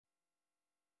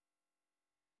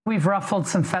We've ruffled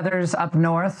some feathers up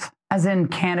north, as in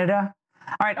Canada.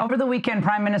 All right, over the weekend,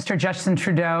 Prime Minister Justin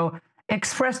Trudeau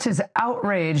expressed his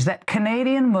outrage that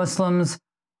Canadian Muslims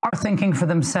are thinking for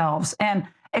themselves and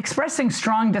expressing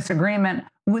strong disagreement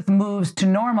with moves to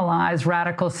normalize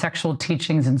radical sexual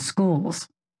teachings in schools.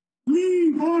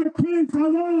 Leave our kids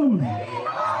alone!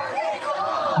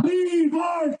 Leave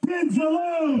our kids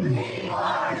alone!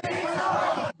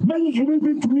 Many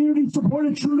immigrant communities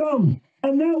supported Trudeau,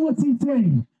 and now what's he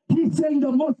saying? He's saying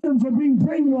the Muslims are being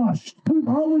brainwashed. We've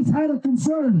always had a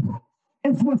concern.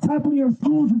 It's what's happening in our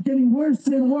schools is getting worse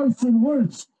and worse and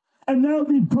worse. And now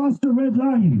they've crossed the red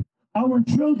line. Our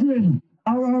children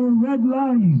are our red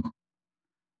line.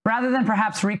 Rather than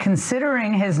perhaps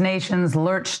reconsidering his nation's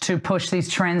lurch to push these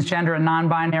transgender and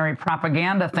non-binary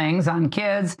propaganda things on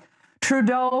kids,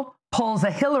 Trudeau pulls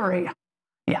a Hillary.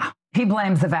 Yeah, he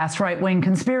blames the vast right-wing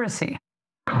conspiracy.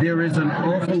 There is an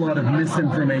awful lot of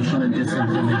misinformation and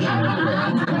disinformation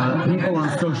out there. People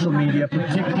on social media,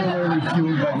 particularly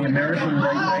fueled by the American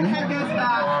right wing,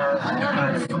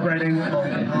 are spreading a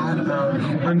lot of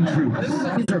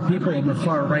untruths. These are people on the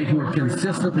far right who have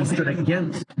consistently stood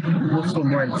against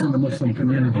Muslim rights in the Muslim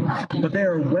community. But they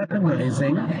are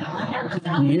weaponizing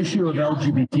the issue of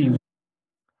LGBT.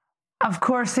 Of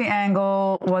course, the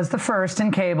angle was the first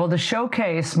in cable to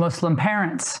showcase Muslim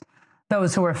parents,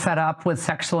 those who are fed up with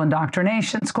sexual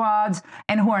indoctrination squads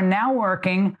and who are now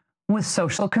working with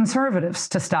social conservatives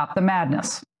to stop the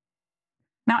madness.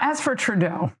 Now, as for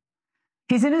Trudeau,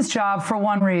 he's in his job for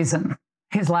one reason,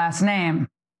 his last name.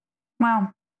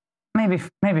 Well, maybe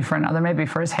for another, maybe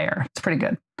for his hair. It's pretty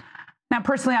good. Now,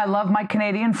 personally, I love my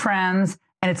Canadian friends,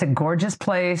 and it's a gorgeous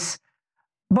place,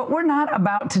 but we're not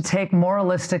about to take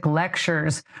moralistic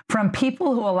lectures from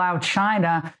people who allow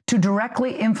China to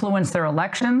directly influence their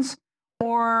elections,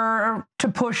 or to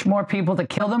push more people to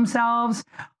kill themselves,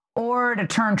 or to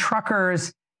turn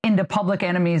truckers into public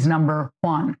enemies number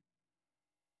one.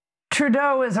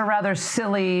 Trudeau is a rather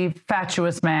silly,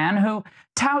 fatuous man who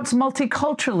touts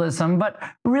multiculturalism, but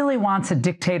really wants a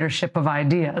dictatorship of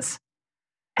ideas.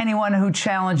 Anyone who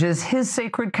challenges his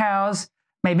sacred cows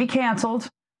may be canceled,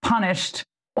 punished,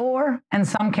 or, in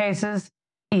some cases,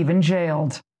 even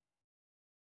jailed.